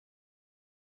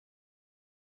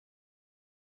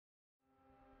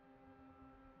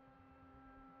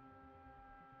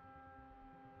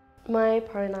My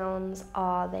pronouns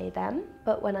are they, them,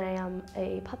 but when I am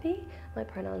a puppy, my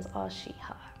pronouns are she,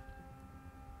 her.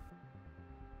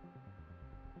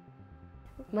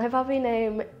 My puppy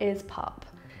name is Pup.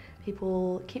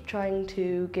 People keep trying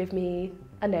to give me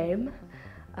a name,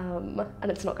 and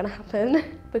it's not going to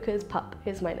happen because Pup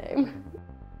is my name.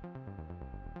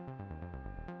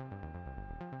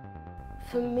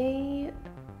 For me,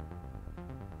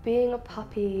 being a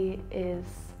puppy is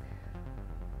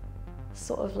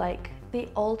sort of like the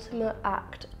ultimate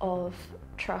act of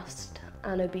trust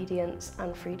and obedience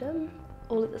and freedom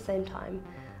all at the same time,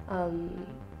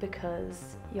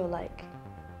 because you're like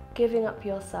giving up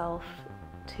yourself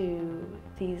to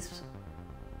these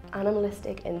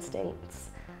animalistic instincts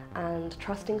and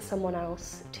trusting someone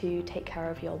else to take care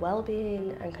of your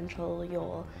well-being and control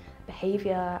your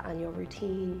behavior and your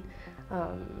routine.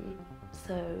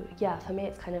 So yeah, for me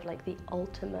it's kind of like the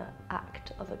ultimate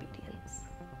act of obedience.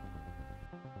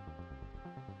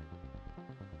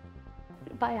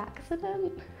 By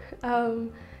accident.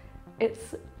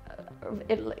 It's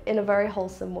in a very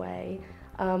wholesome way.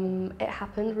 It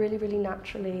happened really, really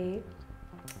naturally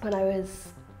when I was,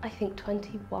 I think,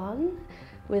 21,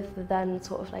 with the then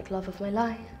sort of like love of my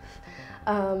life.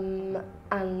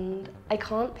 And I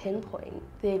can't pinpoint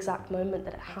the exact moment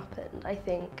that it happened. I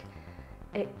think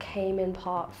it came in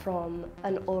part from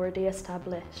an already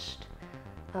established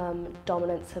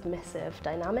dominant submissive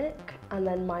dynamic, and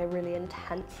then my really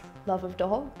intense love of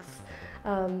dogs,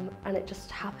 and it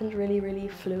just happened really, really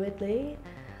fluidly.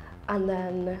 And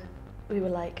then we were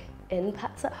like in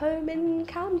Pets at Home in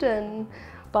Camden,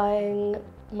 buying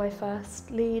my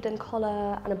first lead and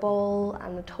collar and a bowl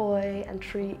and a toy and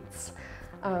treats,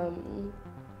 and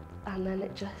then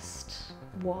it just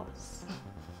was.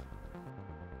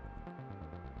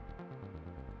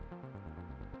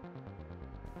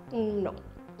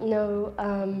 No,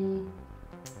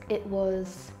 it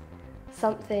was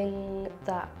something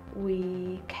that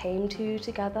we came to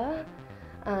together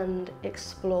and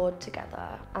explored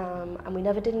together, and we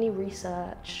never did any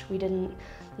research. We didn't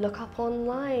look up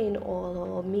online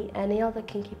or meet any other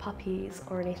kinky puppies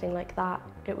or anything like that.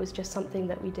 It was just something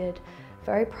that we did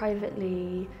very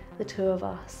privately, the two of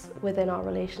us, within our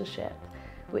relationship,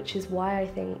 which is why I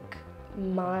think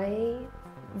my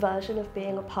version of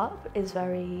being a pup is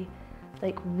very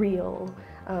like real,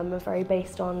 very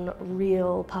based on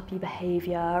real puppy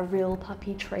behavior, real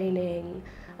puppy training,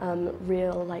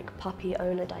 real like puppy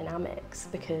owner dynamics,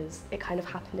 because it kind of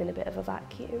happened in a bit of a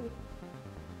vacuum.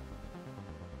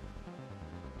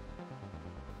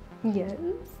 Yes.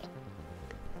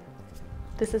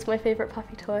 This is my favorite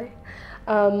puppy toy.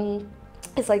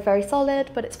 It's like very solid,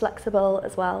 but it's flexible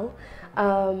as well,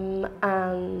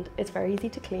 and it's very easy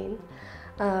to clean.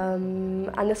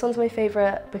 And this one's my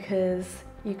favorite because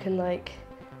you can like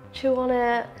chew on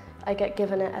it. I get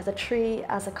given it as a treat,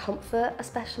 as a comfort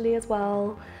especially as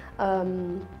well,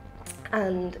 and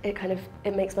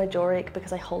it makes my jaw ache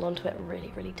because I hold onto it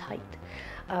really, really tight.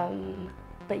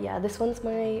 But yeah, this one's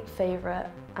my favorite,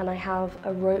 and I have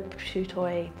a rope chew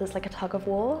toy that's like a tug of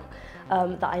war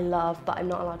that I love, but I'm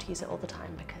not allowed to use it all the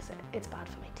time because it's bad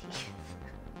for my teeth.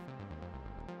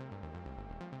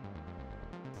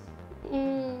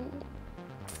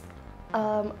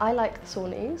 I like the sore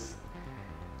knees,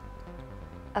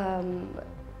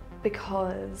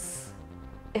 because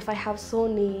if I have sore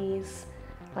knees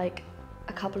like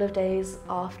a couple of days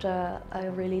after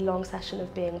a really long session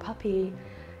of being a puppy,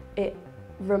 it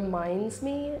reminds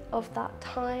me of that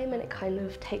time, and it kind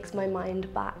of takes my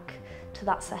mind back to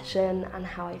that session and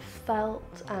how I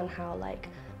felt and how like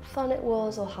fun it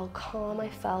was, or how calm I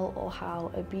felt, or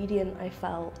how obedient I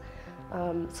felt.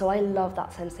 So I love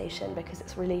that sensation because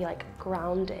it's really like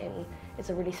grounding. It's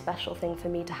a really special thing for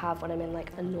me to have when I'm in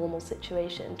like a normal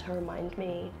situation to remind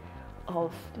me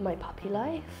of my puppy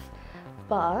life.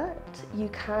 But you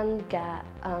can get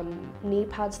knee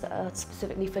pads that are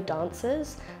specifically for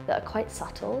dancers that are quite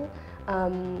subtle.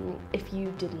 If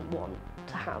you didn't want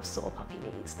to have sore puppy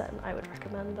knees, then I would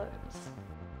recommend those.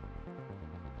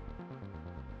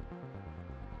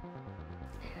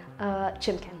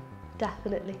 Chimkin,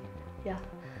 definitely. Yeah,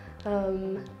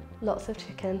 lots of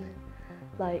chicken,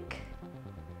 like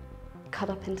cut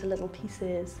up into little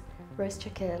pieces, roast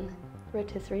chicken,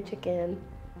 rotisserie chicken,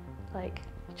 like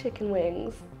chicken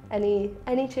wings.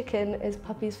 Any chicken is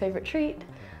puppy's favorite treat.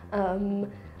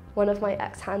 One of my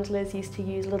ex-handlers used to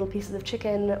use little pieces of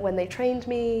chicken when they trained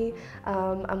me,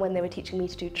 and when they were teaching me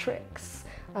to do tricks,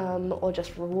 or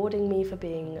just rewarding me for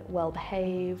being well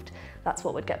behaved. That's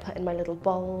what would get put in my little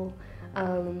bowl.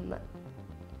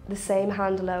 The same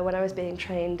handler, when I was being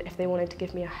trained, if they wanted to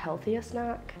give me a healthier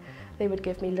snack, They would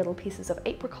give me little pieces of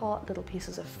apricot, little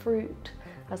pieces of fruit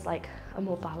as like a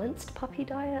more balanced puppy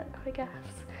diet, I guess.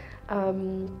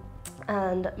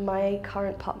 And my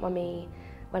current pup mummy,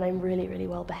 when I'm really, really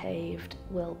well behaved,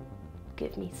 will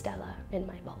give me Stella in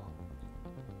my bowl.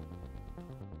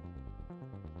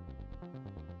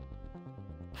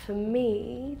 For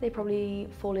me, they probably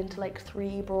fall into like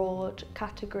 3 broad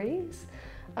categories.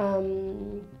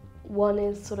 One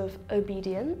is sort of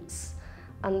obedience,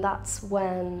 and that's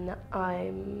when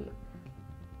I'm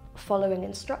following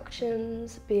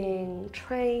instructions, being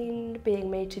trained, being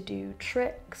made to do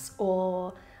tricks,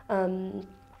 or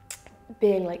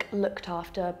being like looked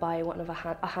after by one of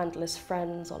a handler's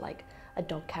friends or like a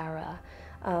dog carer.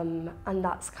 And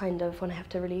that's kind of when I have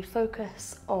to really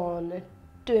focus on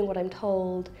doing what I'm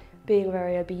told, being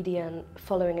very obedient,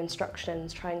 following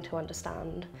instructions, trying to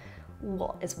understand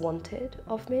what is wanted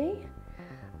of me.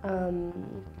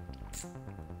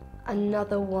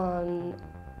 Another one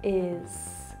is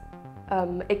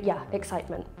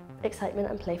excitement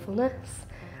and playfulness,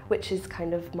 which is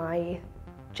kind of my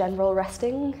general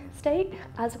resting state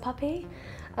as a puppy,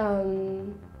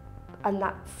 and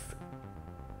that's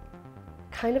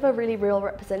kind of a really real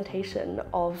representation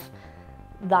of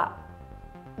that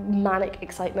manic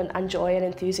excitement and joy and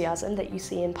enthusiasm that you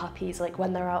see in puppies like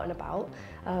when they're out and about,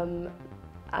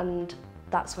 and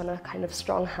that's when a kind of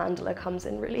strong handler comes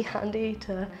in really handy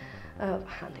to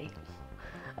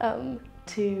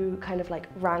kind of like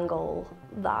wrangle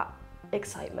that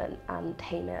excitement and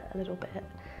tame it a little bit.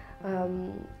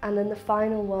 And then the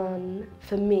final one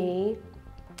for me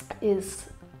is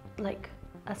like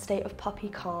a state of puppy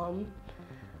calm,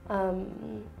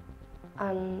 and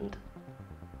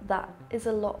that is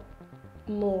a lot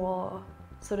more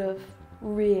sort of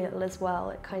real as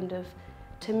well. It kind of,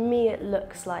 to me, it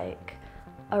looks like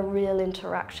a real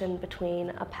interaction between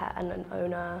a pet and an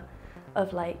owner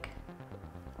of like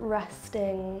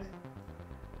resting,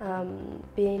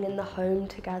 being in the home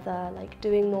together, like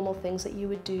doing normal things that you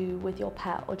would do with your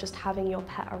pet or just having your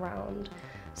pet around.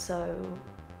 So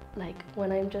like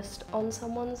when I'm just on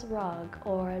someone's rug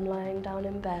or I'm lying down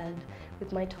in bed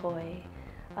with my toy,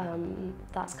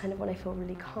 that's kind of when I feel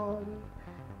really calm.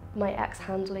 My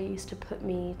ex-handler used to put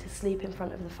me to sleep in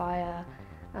front of the fire,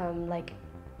 like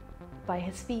by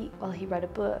his feet while he read a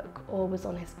book or was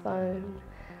on his phone,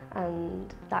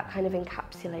 and that kind of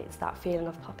encapsulates that feeling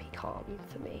of puppy calm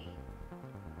for me.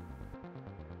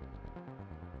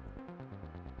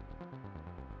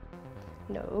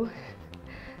 No.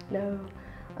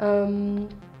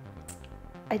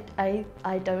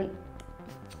 I don't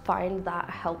find that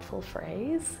a helpful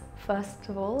phrase, first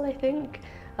of all, I think.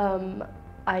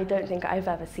 I don't think I've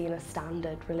ever seen a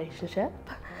standard relationship.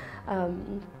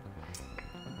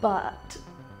 But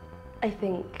I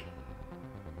think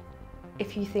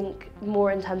if you think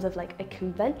more in terms of like a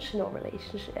conventional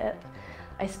relationship,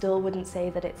 I still wouldn't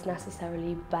say that it's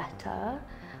necessarily better,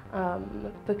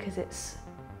 because it's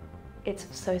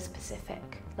so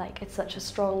specific. Like it's such a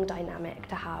strong dynamic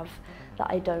to have that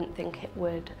I don't think it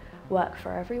would work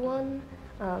for everyone.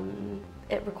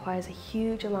 It requires a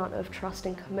huge amount of trust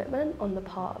and commitment on the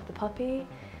part of the puppy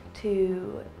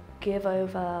to give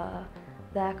over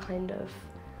their kind of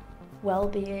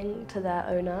well-being to their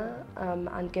owner,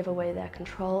 and give away their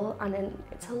control. And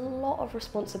it's a lot of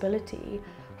responsibility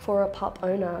for a pup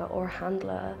owner or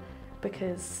handler,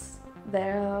 because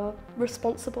they're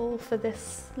responsible for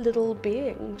this little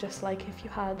being, just like if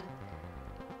you had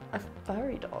a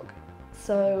furry dog.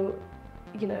 So,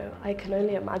 you know, I can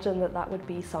only imagine that that would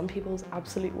be some people's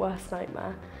absolute worst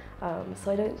nightmare. So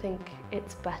I don't think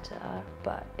it's better,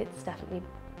 but it's definitely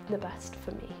the best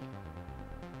for me.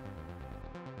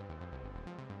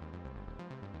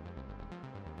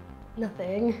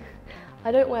 Nothing.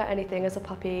 I don't wear anything as a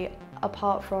puppy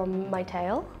apart from my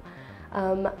tail,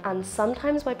 and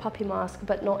sometimes my puppy mask,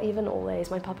 but not even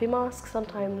always. My puppy mask,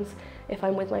 sometimes if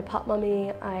I'm with my pup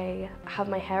mummy, I have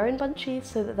my hair in bunchies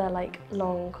so that they're like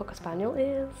long Cocker Spaniel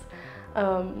ears.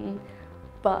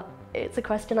 But it's a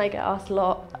question I get asked a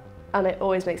lot, and it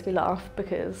always makes me laugh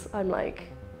because I'm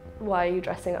like, why are you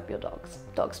dressing up your dogs?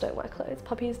 Dogs don't wear clothes.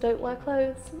 Puppies don't wear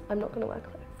clothes. I'm not gonna wear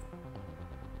clothes.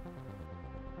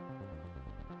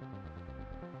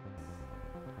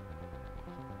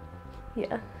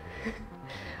 Yeah.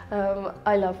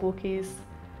 I love walkies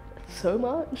so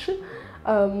much.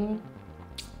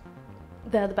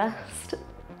 They're the best.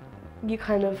 You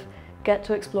kind of get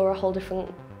to explore a whole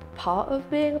different part of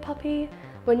being a puppy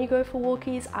when you go for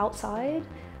walkies outside,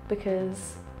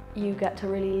 because you get to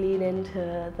really lean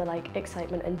into the like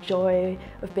excitement and joy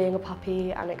of being a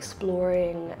puppy and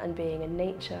exploring and being in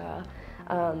nature,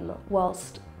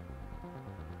 whilst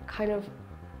kind of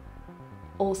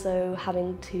also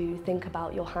having to think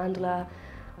about your handler,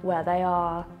 where they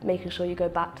are, making sure you go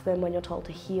back to them when you're told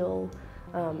to heel.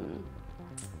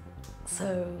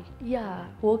 So yeah,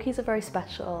 walkies are very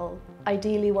special.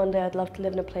 Ideally one day I'd love to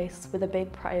live in a place with a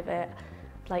big private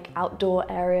like outdoor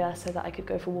area so that I could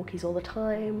go for walkies all the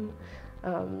time.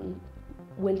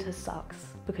 Winter sucks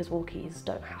because walkies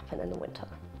don't happen in the winter.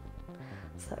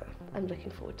 So I'm looking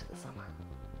forward to the summer.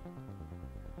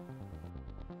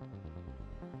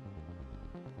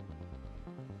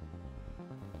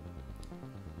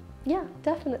 Yeah,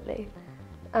 definitely.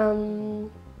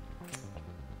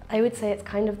 I would say it's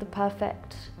kind of the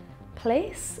perfect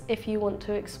place if you want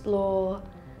to explore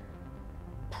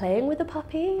playing with a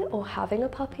puppy or having a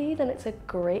puppy. Then it's a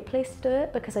great place to do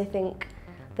it, because I think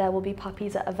there will be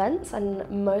puppies at events, and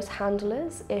most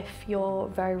handlers, if you're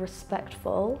very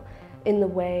respectful in the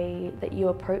way that you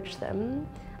approach them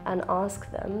and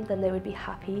ask them, then they would be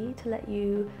happy to let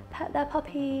you pet their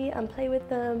puppy and play with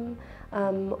them,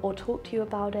 or talk to you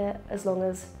about it, as long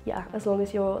as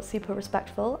you're super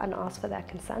respectful and ask for their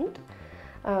consent.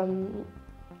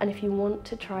 And if you want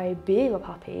to try being a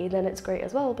puppy, then it's great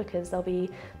as well, because there'll be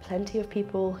plenty of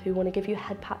people who want to give you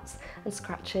head pats and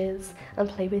scratches and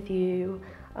play with you.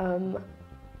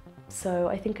 So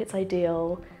I think it's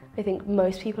ideal. I think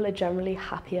most people are generally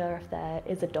happier if there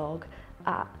is a dog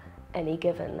at any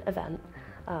given event.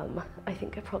 I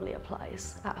think it probably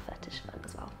applies at a fetish event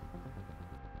as well.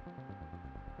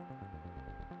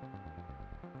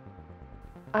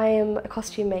 I am a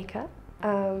costume maker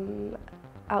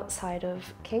outside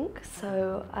of kink,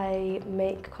 so I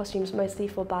make costumes mostly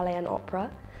for ballet and opera,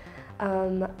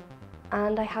 and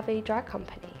I have a drag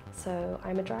company, so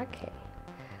I'm a drag king,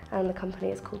 and the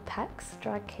company is called Pecs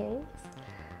Drag Kings,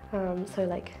 so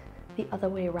like the other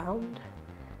way around,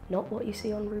 not what you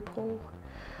see on RuPaul,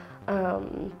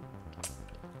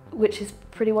 which is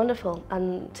pretty wonderful,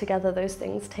 and together those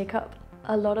things take up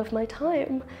a lot of my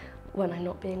time when I'm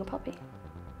not being a puppy.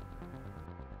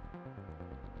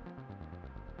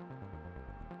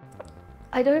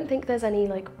 I don't think there's any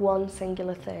like one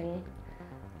singular thing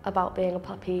about being a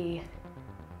puppy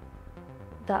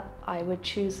that I would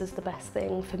choose as the best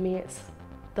thing. For me, it's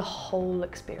the whole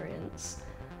experience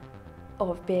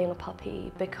of being a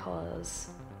puppy, because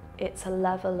it's a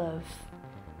level of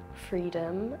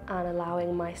freedom and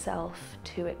allowing myself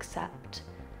to accept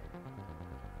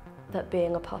that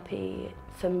being a puppy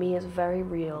for me is very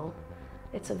real.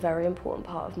 It's a very important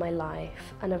part of my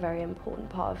life and a very important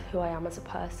part of who I am as a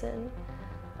person.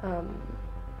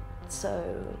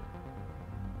 So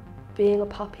being a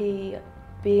puppy,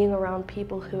 being around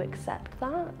people who accept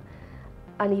that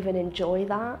and even enjoy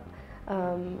that,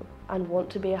 and want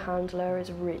to be a handler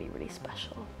is really, really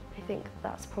special. I think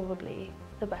that's probably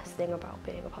the best thing about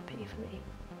being a puppy for me.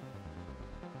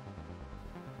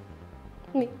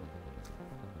 Me.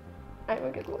 I'm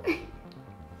a good boy.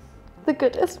 The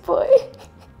goodest boy.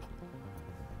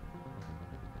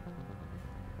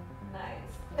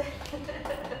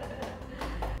 Nice.